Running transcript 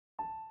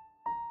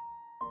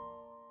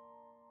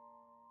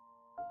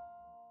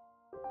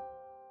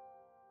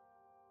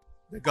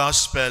The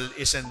Gospel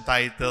is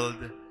entitled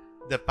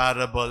The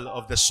Parable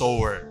of the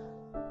Sower.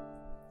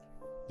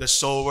 The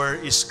sower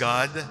is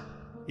God,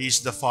 He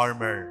is the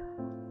farmer,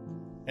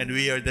 and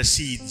we are the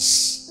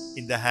seeds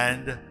in the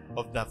hand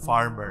of the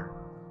farmer.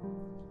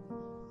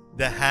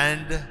 The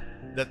hand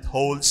that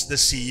holds the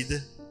seed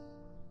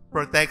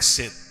protects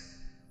it,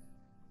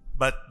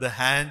 but the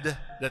hand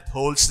that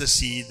holds the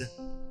seed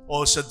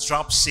also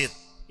drops it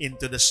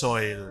into the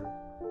soil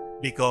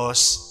because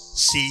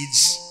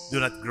seeds do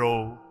not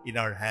grow in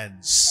our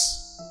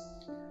hands.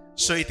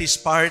 So it is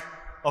part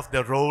of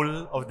the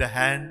role of the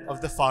hand of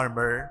the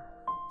farmer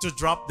to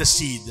drop the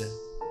seed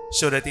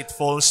so that it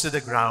falls to the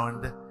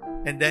ground,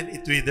 and then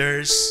it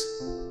withers,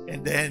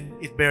 and then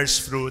it bears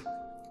fruit,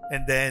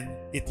 and then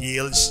it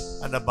yields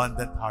an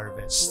abundant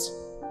harvest.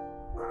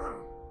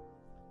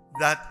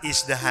 That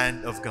is the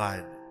hand of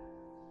God.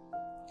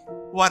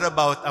 What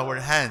about our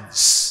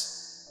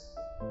hands?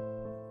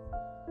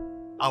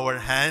 Our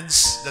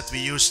hands that we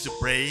use to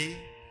pray,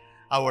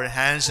 our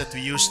hands that we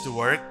use to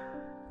work,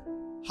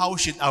 how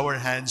should our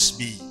hands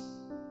be?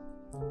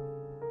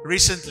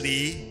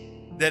 Recently,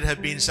 there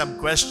have been some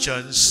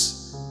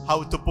questions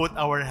how to put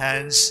our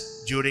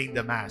hands during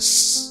the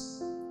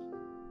Mass.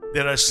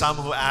 There are some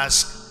who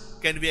ask,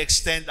 can we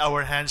extend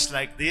our hands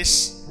like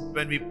this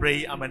when we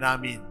pray Ama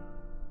Namin?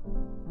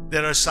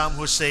 There are some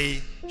who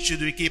say,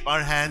 should we keep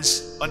our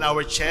hands on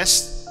our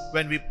chest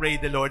when we pray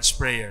the Lord's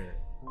Prayer?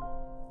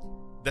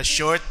 The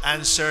short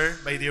answer,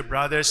 my dear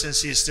brothers and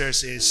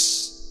sisters,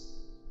 is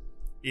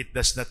it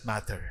does not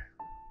matter.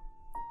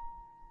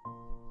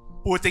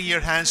 Putting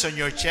your hands on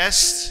your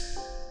chest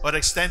or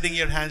extending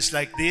your hands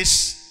like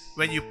this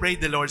when you pray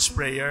the Lord's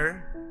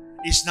Prayer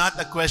is not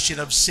a question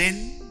of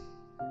sin,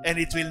 and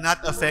it will not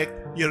affect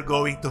your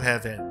going to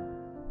heaven.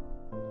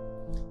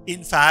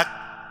 In fact,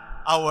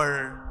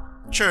 our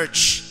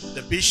Church,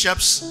 the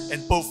bishops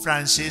and Pope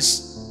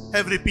Francis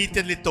have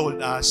repeatedly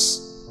told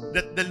us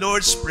that the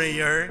Lord's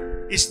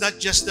Prayer is not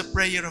just the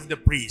prayer of the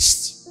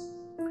priest.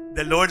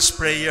 The Lord's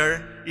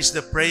Prayer is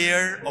the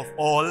prayer of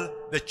all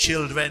the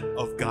children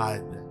of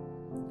God.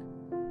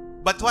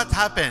 But what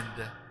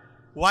happened?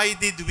 Why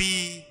did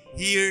we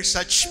hear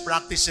such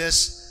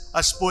practices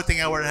as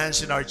putting our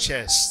hands in our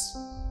chest?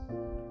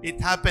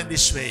 It happened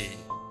this way.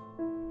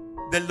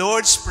 The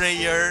Lord's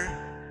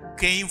Prayer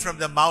came from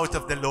the mouth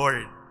of the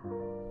Lord.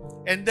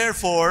 And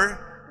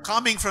therefore,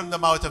 coming from the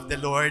mouth of the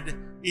Lord,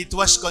 it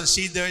was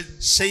considered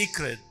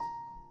sacred.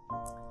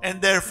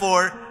 And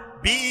therefore,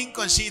 being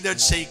considered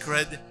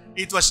sacred,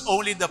 it was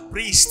only the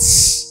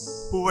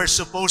priests who were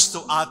supposed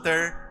to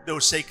utter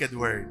those sacred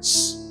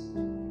words.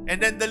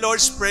 And then the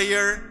Lord's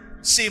Prayer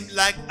seemed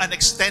like an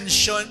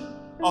extension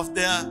of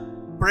the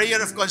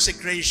prayer of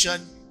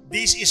consecration.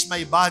 This is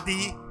my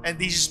body and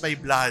this is my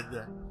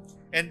blood.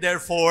 And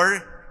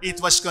therefore, it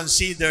was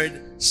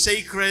considered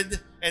sacred,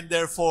 and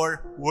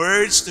therefore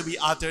words to be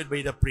uttered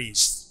by the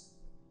priest.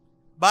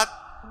 But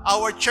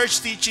our church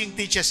teaching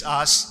teaches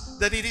us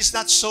that it is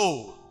not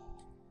so.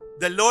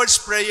 The Lord's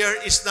Prayer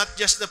is not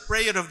just the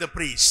prayer of the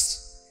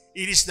priest.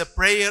 It is the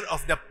prayer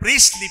of the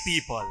priestly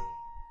people.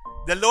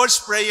 The Lord's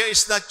Prayer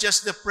is not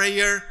just the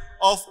prayer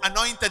of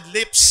anointed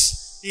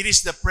lips. It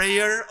is the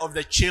prayer of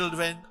the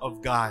children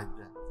of God.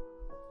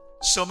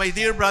 So my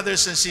dear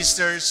brothers and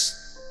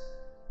sisters,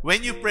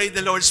 when you pray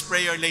the Lord's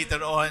Prayer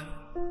later on,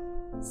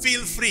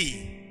 feel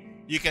free.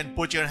 You can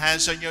put your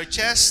hands on your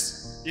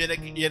chest, you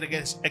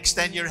can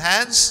extend your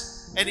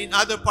hands, and in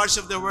other parts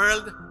of the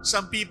world,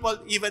 some people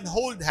even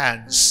hold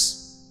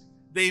hands.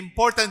 The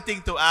important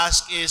thing to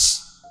ask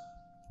is,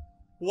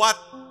 what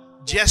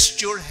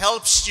gesture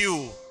helps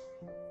you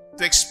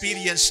to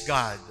experience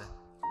God?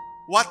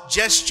 What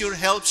gesture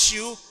helps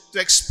you to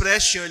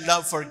express your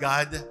love for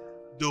God?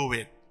 Do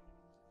it.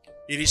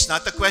 It is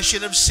not a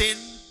question of sin.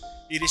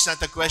 It is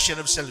not a question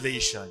of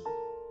salvation.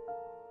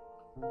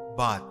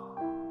 But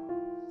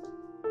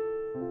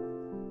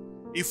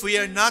if we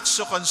are not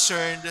so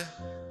concerned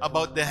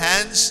about the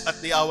hands at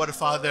the Our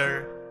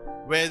Father,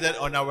 whether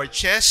on our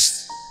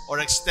chest or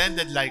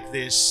extended like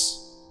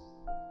this,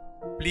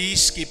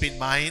 please keep in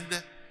mind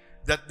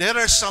that there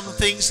are some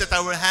things that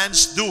our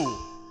hands do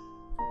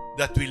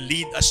that will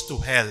lead us to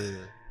hell.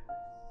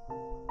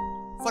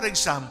 For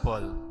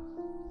example,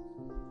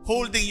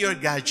 holding your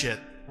gadget,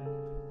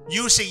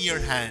 using your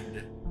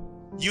hand,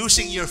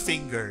 using your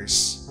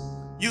fingers,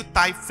 you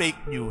type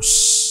fake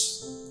news.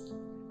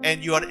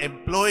 And you are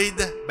employed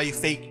by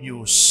fake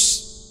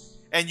news.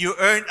 And you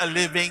earn a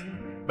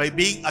living by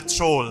being a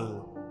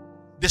troll,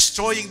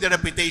 destroying the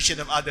reputation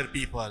of other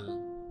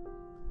people.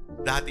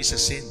 That is a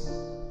sin.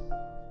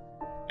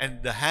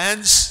 And the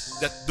hands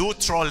that do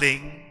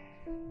trolling,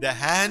 the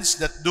hands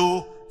that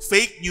do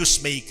fake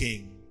news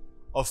making,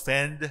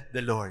 offend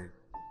the Lord.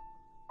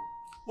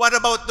 What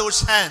about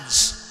those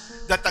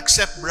hands that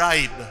accept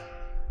bribe?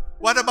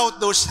 What about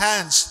those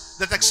hands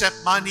that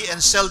accept money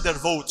and sell their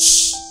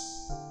votes?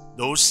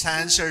 Those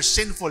hands are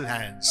sinful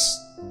hands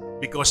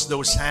because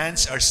those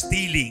hands are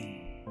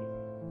stealing.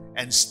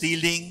 And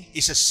stealing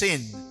is a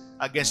sin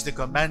against the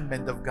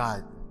commandment of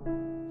God.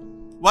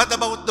 What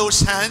about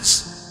those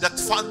hands that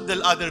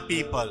fondle other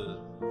people?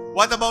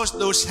 What about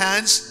those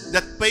hands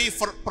that pay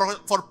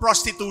for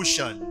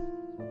prostitution?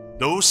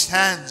 Those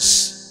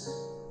hands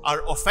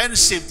are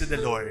offensive to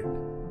the Lord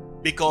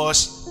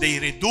because they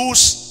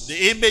reduce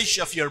the image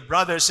of your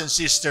brothers and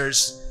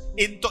sisters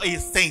into a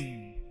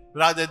thing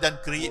rather than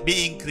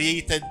being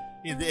created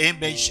in the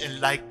image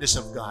and likeness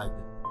of God.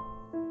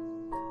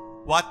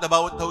 What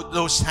about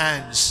those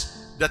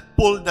hands that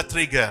pull the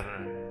trigger?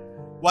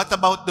 What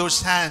about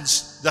those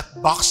hands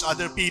that box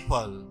other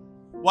people?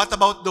 What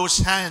about those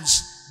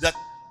hands that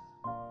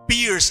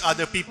pierce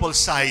other people's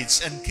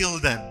sides and kill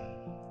them?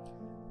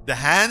 The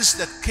hands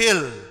that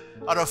kill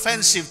are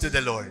offensive to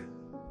the Lord.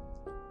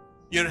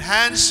 Your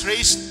hands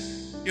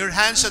raised, your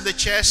hands on the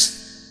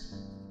chest,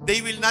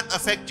 they will not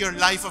affect your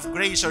life of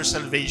grace or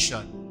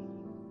salvation.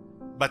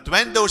 But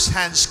when those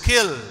hands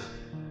kill,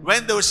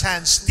 when those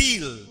hands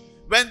steal,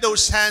 when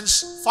those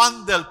hands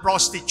fondle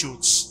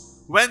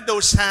prostitutes, when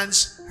those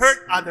hands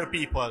hurt other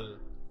people,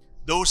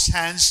 those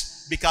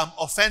hands become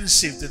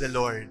offensive to the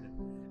Lord,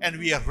 and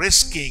we are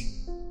risking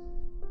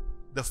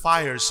the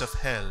fires of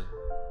hell.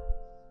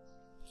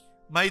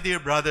 My dear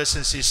brothers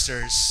and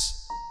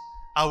sisters,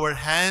 our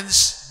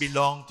hands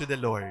belong to the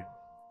Lord.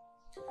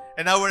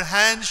 And our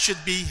hands should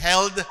be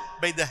held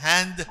by the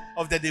hand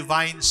of the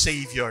divine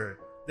Savior,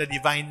 the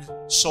divine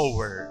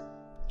Sower.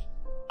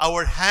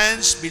 Our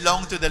hands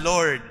belong to the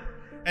Lord.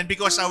 And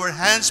because our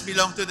hands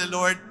belong to the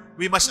Lord,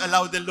 we must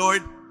allow the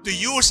Lord to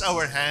use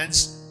our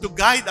hands to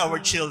guide our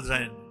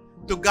children,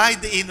 to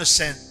guide the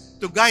innocent,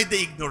 to guide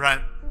the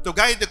ignorant, to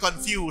guide the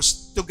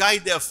confused, to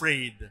guide the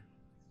afraid,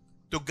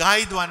 to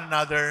guide one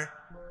another,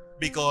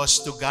 because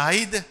to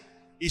guide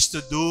is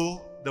to do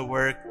the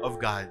work of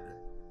God.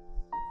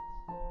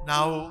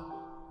 Now,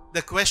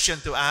 the question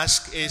to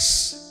ask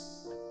is,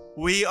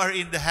 we are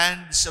in the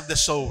hands of the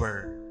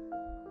sower,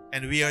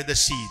 and we are the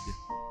seed.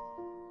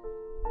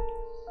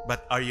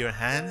 But are your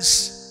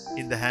hands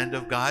in the hand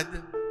of God?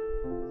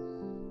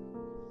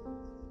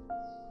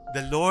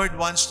 The Lord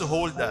wants to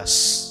hold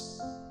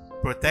us,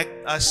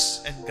 protect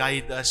us, and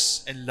guide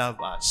us, and love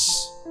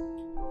us.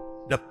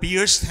 The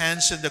pierced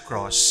hands on the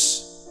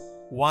cross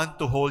want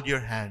to hold your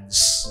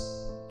hands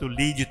to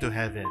lead you to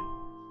heaven.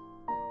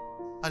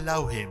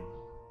 Allow Him.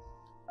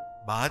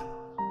 But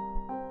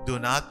do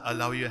not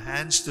allow your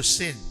hands to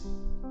sin,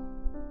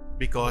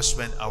 because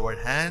when our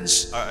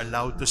hands are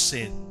allowed to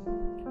sin,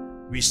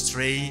 we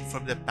stray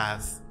from the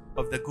path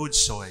of the good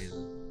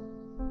soil,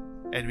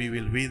 and we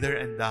will wither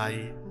and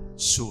die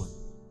soon.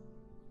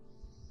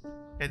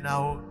 And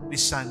now,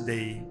 this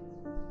Sunday,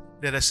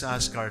 let us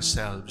ask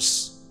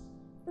ourselves,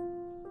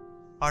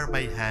 are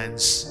my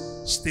hands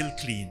still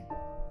clean?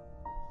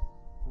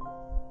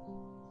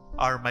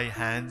 Are my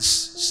hands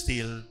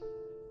still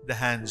the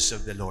hands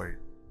of the Lord?